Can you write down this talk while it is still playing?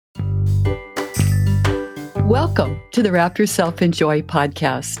Welcome to the Wrap Yourself in Joy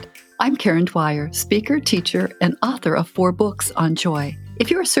podcast. I'm Karen Dwyer, speaker, teacher, and author of 4 books on joy. If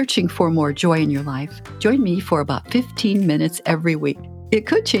you are searching for more joy in your life, join me for about 15 minutes every week. It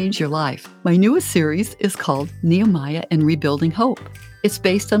could change your life. My newest series is called Nehemiah and Rebuilding Hope. It's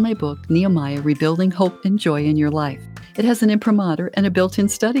based on my book, Nehemiah, Rebuilding Hope and Joy in Your Life. It has an imprimatur and a built-in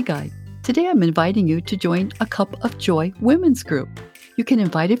study guide. Today, I'm inviting you to join a Cup of Joy women's group. You can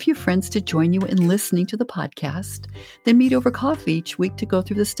invite a few friends to join you in listening to the podcast, then meet over coffee each week to go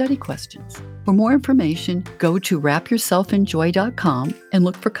through the study questions. For more information, go to wrapyourselfinjoy.com and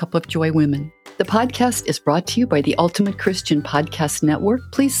look for Cup of Joy Women. The podcast is brought to you by the Ultimate Christian Podcast Network.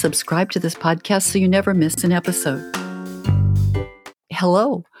 Please subscribe to this podcast so you never miss an episode.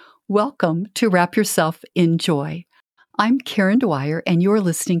 Hello, welcome to Wrap Yourself in Joy. I'm Karen Dwyer, and you're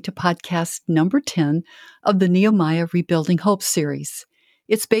listening to podcast number 10 of the Nehemiah Rebuilding Hope series.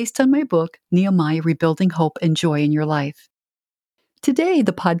 It's based on my book, Nehemiah Rebuilding Hope and Joy in Your Life. Today,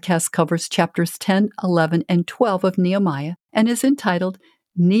 the podcast covers chapters 10, 11, and 12 of Nehemiah and is entitled,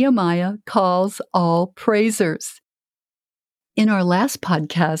 Nehemiah Calls All Praisers. In our last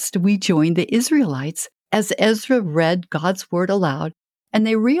podcast, we joined the Israelites as Ezra read God's word aloud, and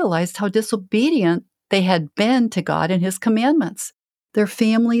they realized how disobedient they had been to God and His commandments. Their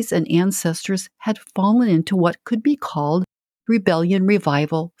families and ancestors had fallen into what could be called rebellion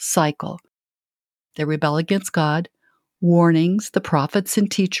revival cycle. They rebel against God. Warnings, the prophets and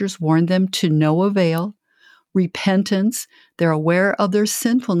teachers warned them to no avail. Repentance, they're aware of their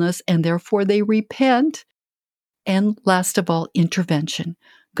sinfulness and therefore they repent. And last of all, intervention.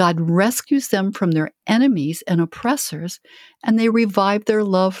 God rescues them from their enemies and oppressors, and they revive their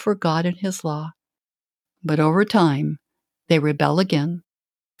love for God and His law. But over time, they rebel again,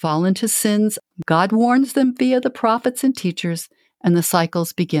 fall into sins. God warns them via the prophets and teachers, and the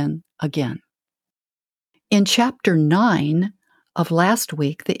cycles begin again. In chapter 9 of last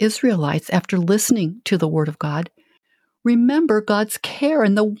week, the Israelites, after listening to the word of God, remember God's care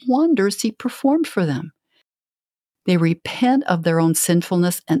and the wonders He performed for them. They repent of their own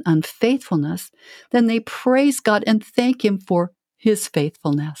sinfulness and unfaithfulness. Then they praise God and thank Him for His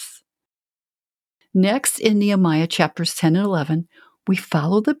faithfulness. Next, in Nehemiah chapters 10 and 11, we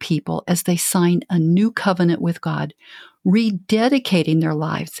follow the people as they sign a new covenant with God, rededicating their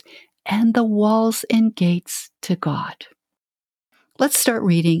lives and the walls and gates to God. Let's start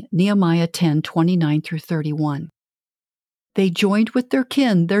reading Nehemiah 10, 29 through 31. They joined with their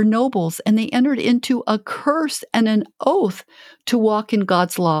kin, their nobles, and they entered into a curse and an oath to walk in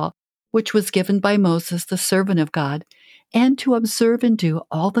God's law, which was given by Moses, the servant of God, and to observe and do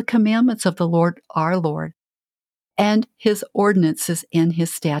all the commandments of the Lord our Lord, and His ordinances and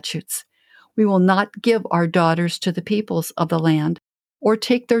His statutes. We will not give our daughters to the peoples of the land, or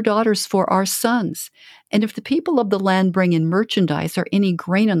take their daughters for our sons. And if the people of the land bring in merchandise or any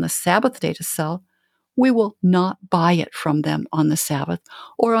grain on the Sabbath day to sell, we will not buy it from them on the Sabbath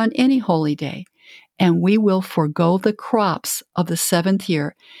or on any holy day, and we will forego the crops of the 7th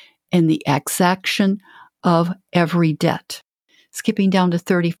year and the exaction of every debt. Skipping down to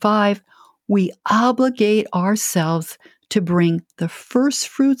 35, we obligate ourselves to bring the first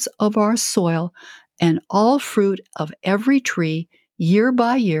fruits of our soil and all fruit of every tree year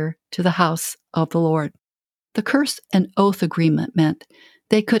by year to the house of the Lord. The curse and oath agreement meant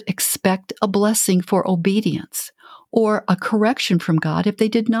they could expect a blessing for obedience or a correction from God if they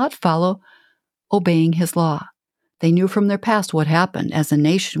did not follow obeying His law. They knew from their past what happened as a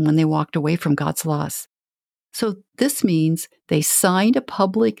nation when they walked away from God's laws. So this means they signed a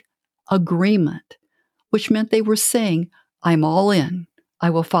public agreement, which meant they were saying, I'm all in. I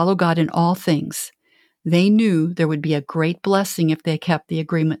will follow God in all things. They knew there would be a great blessing if they kept the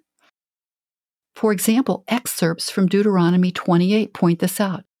agreement. For example, excerpts from Deuteronomy 28 point this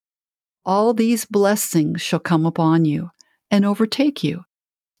out. All these blessings shall come upon you and overtake you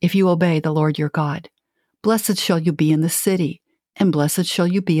if you obey the Lord your God. Blessed shall you be in the city, and blessed shall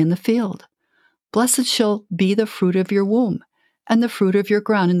you be in the field. Blessed shall be the fruit of your womb, and the fruit of your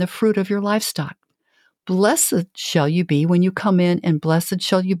ground, and the fruit of your livestock. Blessed shall you be when you come in, and blessed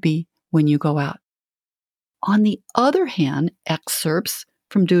shall you be when you go out. On the other hand, excerpts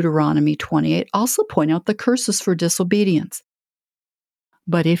from Deuteronomy 28 also point out the curses for disobedience.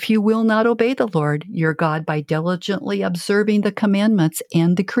 But if you will not obey the Lord your God by diligently observing the commandments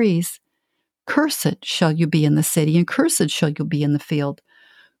and decrees, cursed shall you be in the city, and cursed shall you be in the field.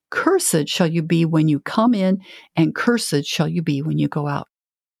 Cursed shall you be when you come in, and cursed shall you be when you go out.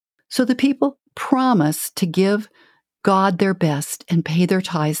 So the people promised to give God their best and pay their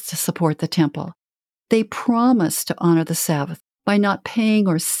tithes to support the temple. They promised to honor the Sabbath by not paying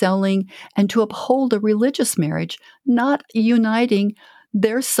or selling, and to uphold a religious marriage, not uniting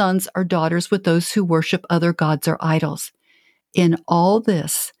their sons or daughters with those who worship other gods or idols. In all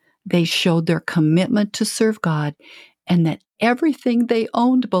this, they showed their commitment to serve God and that everything they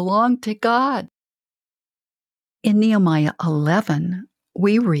owned belonged to God. In Nehemiah 11,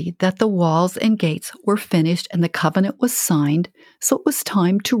 we read that the walls and gates were finished and the covenant was signed, so it was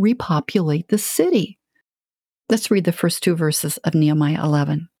time to repopulate the city. Let's read the first 2 verses of Nehemiah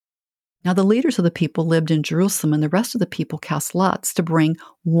 11. Now the leaders of the people lived in Jerusalem, and the rest of the people cast lots to bring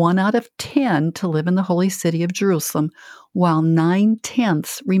 1 out of 10 to live in the holy city of Jerusalem, while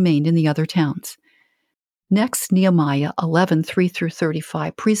 9/10 remained in the other towns. Next, Nehemiah 11, 3 through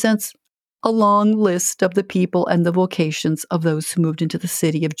 35 presents a long list of the people and the vocations of those who moved into the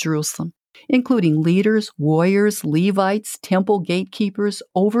city of Jerusalem, including leaders, warriors, Levites, temple gatekeepers,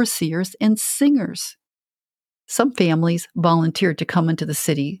 overseers, and singers. Some families volunteered to come into the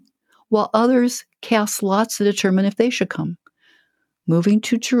city, while others cast lots to determine if they should come. Moving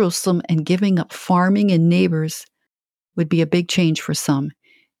to Jerusalem and giving up farming and neighbors would be a big change for some.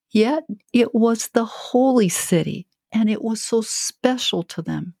 Yet it was the holy city, and it was so special to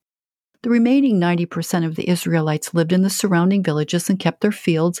them. The remaining 90% of the Israelites lived in the surrounding villages and kept their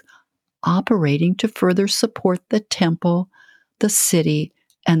fields operating to further support the temple, the city,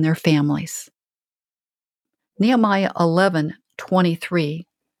 and their families. Nehemiah 11:23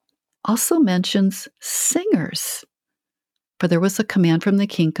 also mentions singers, for there was a command from the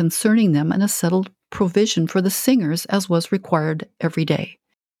king concerning them and a settled provision for the singers as was required every day.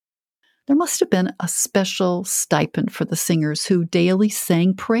 There must have been a special stipend for the singers who daily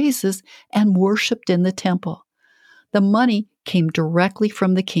sang praises and worshiped in the temple. The money came directly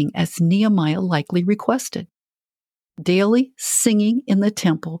from the king, as Nehemiah likely requested. Daily singing in the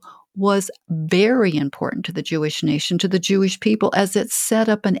temple was very important to the Jewish nation, to the Jewish people, as it set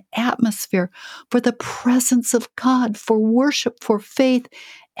up an atmosphere for the presence of God, for worship, for faith,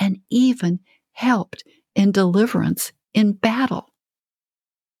 and even helped in deliverance in battle.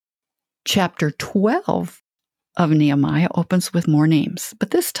 Chapter 12 of Nehemiah opens with more names,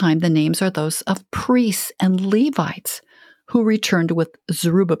 but this time the names are those of priests and Levites who returned with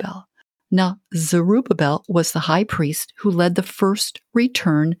Zerubbabel. Now, Zerubbabel was the high priest who led the first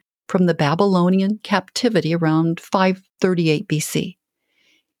return from the Babylonian captivity around 538 BC.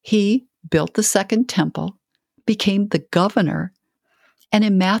 He built the second temple, became the governor, and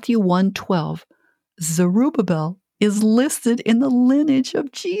in Matthew 1:12, Zerubbabel is listed in the lineage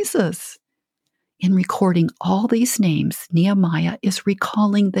of Jesus. In recording all these names, Nehemiah is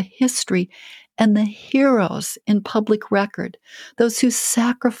recalling the history and the heroes in public record, those who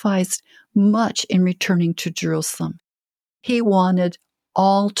sacrificed much in returning to Jerusalem. He wanted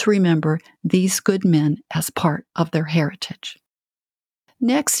all to remember these good men as part of their heritage.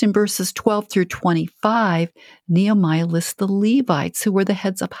 Next, in verses 12 through 25, Nehemiah lists the Levites, who were the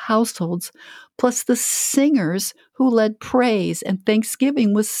heads of households, plus the singers who led praise and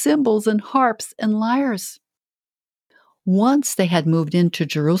thanksgiving with cymbals and harps and lyres. Once they had moved into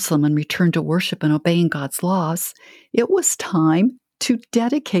Jerusalem and returned to worship and obeying God's laws, it was time to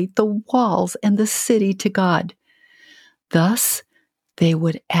dedicate the walls and the city to God. Thus, they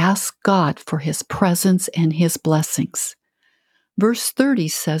would ask God for His presence and His blessings. Verse 30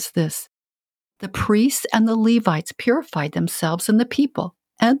 says this: "The priests and the Levites purified themselves and the people,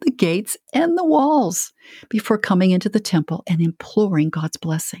 and the gates and the walls, before coming into the temple and imploring God's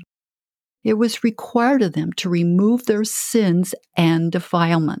blessing. It was required of them to remove their sins and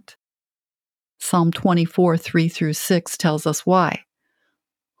defilement." Psalm 24, 3 through 6 tells us why.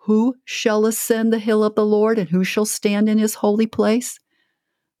 "Who shall ascend the hill of the Lord, and who shall stand in His holy place?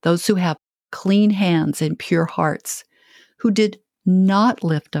 Those who have clean hands and pure hearts, who did not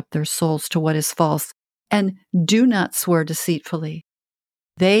lift up their souls to what is false, and do not swear deceitfully.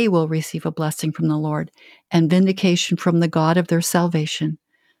 They will receive a blessing from the Lord and vindication from the God of their salvation.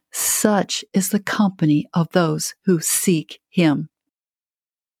 Such is the company of those who seek Him."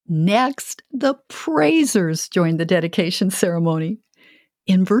 Next, the praisers joined the dedication ceremony.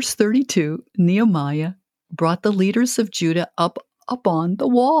 In verse 32, Nehemiah brought the leaders of Judah up on the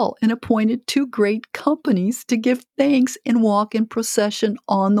wall and appointed 2 great companies to give thanks and walk in procession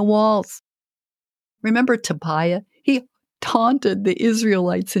on the walls. Remember Tobiah? He taunted the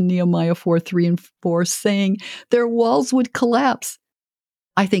Israelites in Nehemiah 4, 3 and 4, saying their walls would collapse.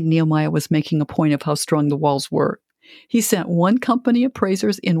 I think Nehemiah was making a point of how strong the walls were. He sent 1 company of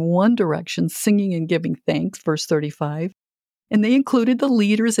praisers in one direction, singing and giving thanks, verse 35, and they included the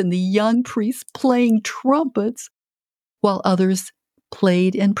leaders and the young priests playing trumpets, while others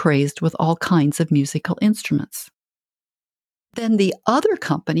played and praised with all kinds of musical instruments. Then the other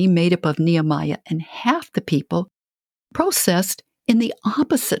company, made up of Nehemiah and half the people, processed in the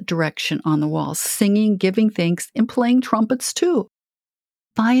opposite direction on the walls, singing, giving thanks, and playing trumpets too.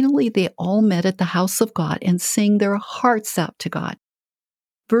 Finally, they all met at the house of God and sang their hearts out to God.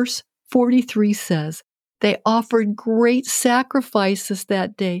 Verse 43 says, they offered great sacrifices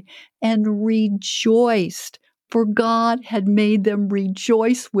that day and rejoiced, for God had made them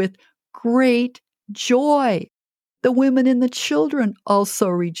rejoice with great joy. The women and the children also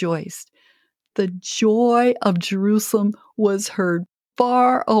rejoiced. The joy of Jerusalem was heard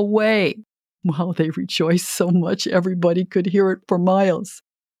far away. Wow, they rejoiced so much everybody could hear it for miles.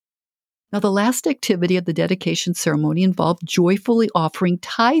 Now, the last activity of the dedication ceremony involved joyfully offering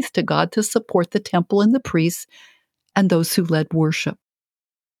tithes to God to support the temple and the priests and those who led worship.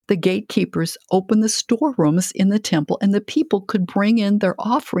 The gatekeepers opened the storerooms in the temple, and the people could bring in their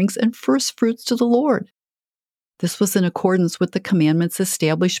offerings and first fruits to the Lord. This was in accordance with the commandments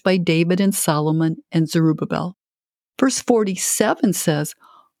established by David and Solomon and Zerubbabel. Verse 47 says,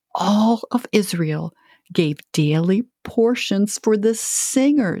 all of Israel gave daily portions for the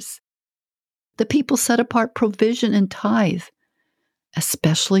singers. The people set apart provision and tithe,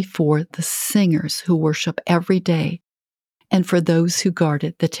 especially for the singers who worship every day and for those who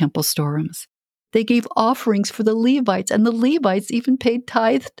guarded the temple storerooms. They gave offerings for the Levites, and the Levites even paid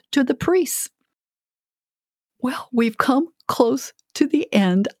tithe to the priests. Well, we've come close to the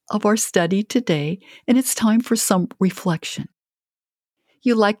end of our study today, and it's time for some reflection.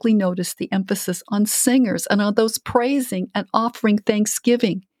 You likely noticed the emphasis on singers and on those praising and offering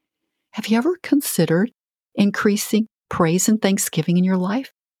thanksgiving. Have you ever considered increasing praise and thanksgiving in your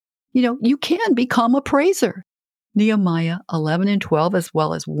life? You can become a praiser. Nehemiah 11 and 12, as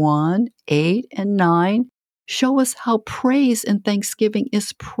well as 1, 8, and 9, show us how praise and thanksgiving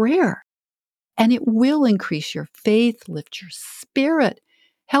is prayer. And it will increase your faith, lift your spirit,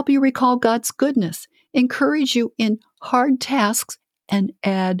 help you recall God's goodness, encourage you in hard tasks, and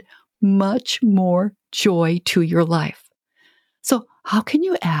add much more joy to your life. So, how can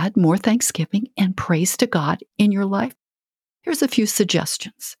you add more thanksgiving and praise to God in your life? Here's a few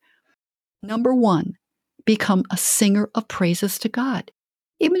suggestions. Number 1, become a singer of praises to God.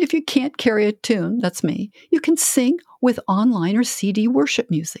 Even if you can't carry a tune, that's me, you can sing with online or CD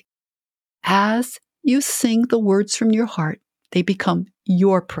worship music. As you sing the words from your heart, they become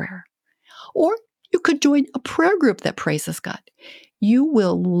your prayer. Or you could join a prayer group that praises God. You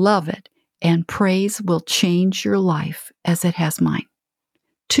will love it, and praise will change your life as it has mine.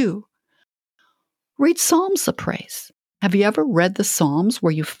 2, read Psalms of praise. Have you ever read the Psalms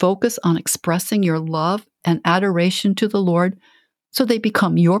where you focus on expressing your love and adoration to the Lord so they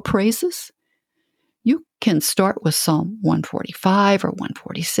become your praises? You can start with Psalm 145 or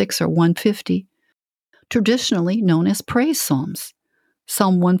 146 or 150, traditionally known as praise psalms.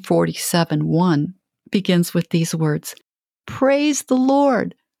 Psalm 147:1 begins with these words, "Praise the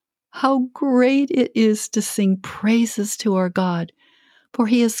Lord! How great it is to sing praises to our God, for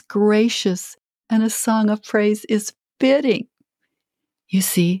he is gracious, and a song of praise is fitting." You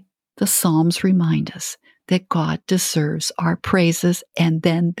see, the Psalms remind us that God deserves our praises, and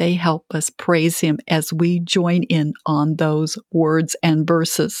then they help us praise him as we join in on those words and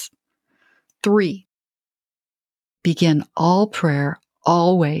verses. 3, begin all prayer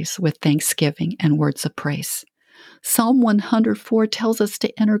always with thanksgiving and words of praise. Psalm 104 tells us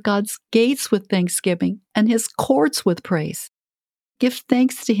to enter God's gates with thanksgiving and his courts with praise. Give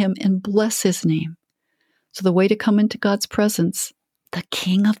thanks to him and bless his name. So the way to come into God's presence, the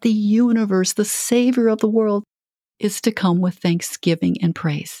King of the universe, the Savior of the world, is to come with thanksgiving and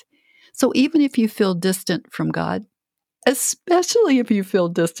praise. So even if you feel distant from God, especially if you feel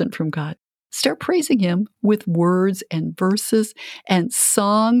distant from God, start praising him with words and verses and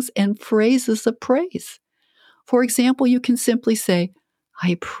songs and phrases of praise. For example, you can simply say,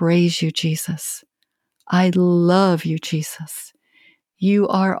 "I praise you, Jesus. I love you, Jesus. You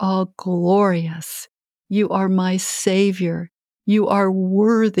are all glorious. You are my Savior. You are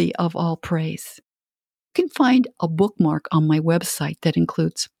worthy of all praise." You can find a bookmark on my website that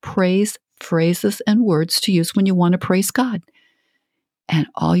includes praise, phrases, and words to use when you want to praise God. And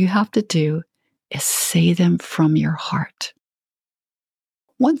all you have to do is say them from your heart.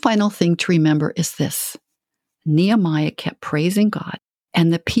 One final thing to remember is this. Nehemiah kept praising God,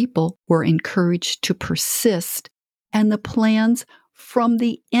 and the people were encouraged to persist, and the plans from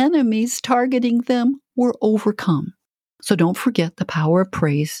the enemies targeting them were overcome. So don't forget the power of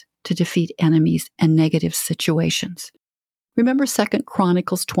praise to defeat enemies and negative situations. Remember 2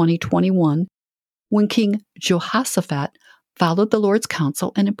 Chronicles 20:21, when King Jehoshaphat followed the Lord's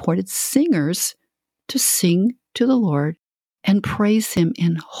counsel and appointed singers to sing to the Lord and praise him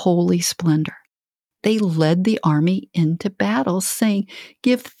in holy splendor. They led the army into battle, saying,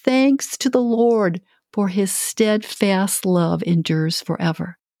 "Give thanks to the Lord, for his steadfast love endures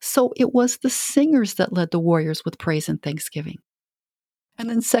forever." So it was the singers that led the warriors with praise and thanksgiving. And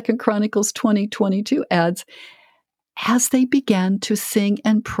then 2 Chronicles 20:22 adds, "As they began to sing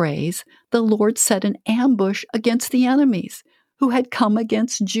and praise, the Lord set an ambush against the enemies who had come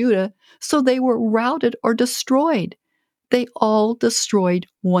against Judah, so they were routed or destroyed. They all destroyed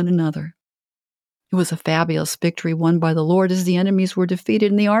one another." It was a fabulous victory won by the Lord as the enemies were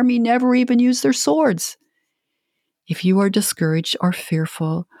defeated and the army never even used their swords. If you are discouraged or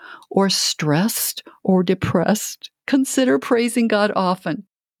fearful or stressed or depressed, consider praising God often.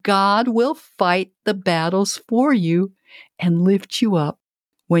 God will fight the battles for you and lift you up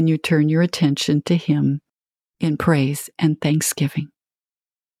when you turn your attention to Him in praise and thanksgiving.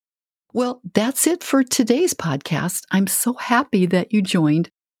 Well, that's it for today's podcast. I'm so happy that you joined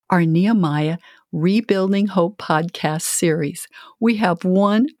our Nehemiah Rebuilding Hope podcast series. We have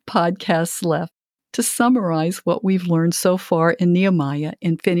one podcast left to summarize what we've learned so far in Nehemiah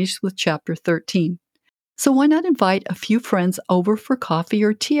and finish with chapter 13. So why not invite a few friends over for coffee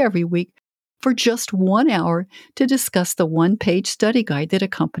or tea every week for just 1 hour to discuss the one-page study guide that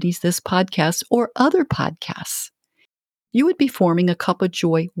accompanies this podcast or other podcasts? You would be forming a Cup of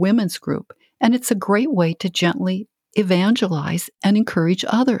Joy women's group, and it's a great way to gently evangelize and encourage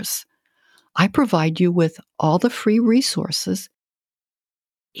others. I provide you with all the free resources.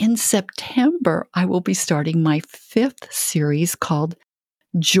 In September, I will be starting my 5th series called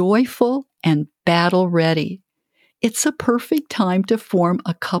Joyful and Battle Ready. It's a perfect time to form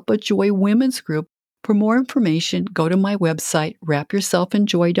a Cup of Joy women's group. For more information, go to my website,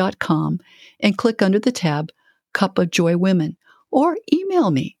 wrapyourselfinjoy.com, and click under the tab Cup of Joy Women, or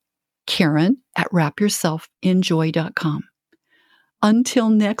email me, Karen@wrapyourselfinjoy.com. Until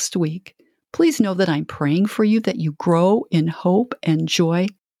next week, please know that I'm praying for you that you grow in hope and joy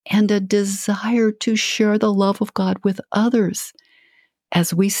and a desire to share the love of God with others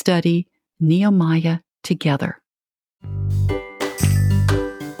as we study Nehemiah together.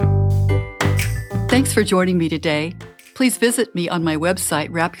 Thanks for joining me today. Please visit me on my website,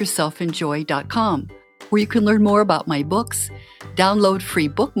 wrapyourselfinjoy.com, where you can learn more about my books, download free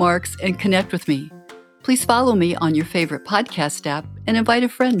bookmarks, and connect with me. Please follow me on your favorite podcast app and invite a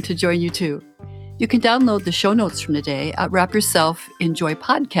friend to join you too. You can download the show notes from today at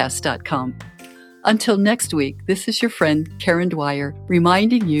wrapyourselfinjoypodcast.com. Until next week, this is your friend Karen Dwyer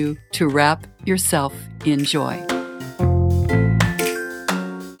reminding you to wrap yourself in joy.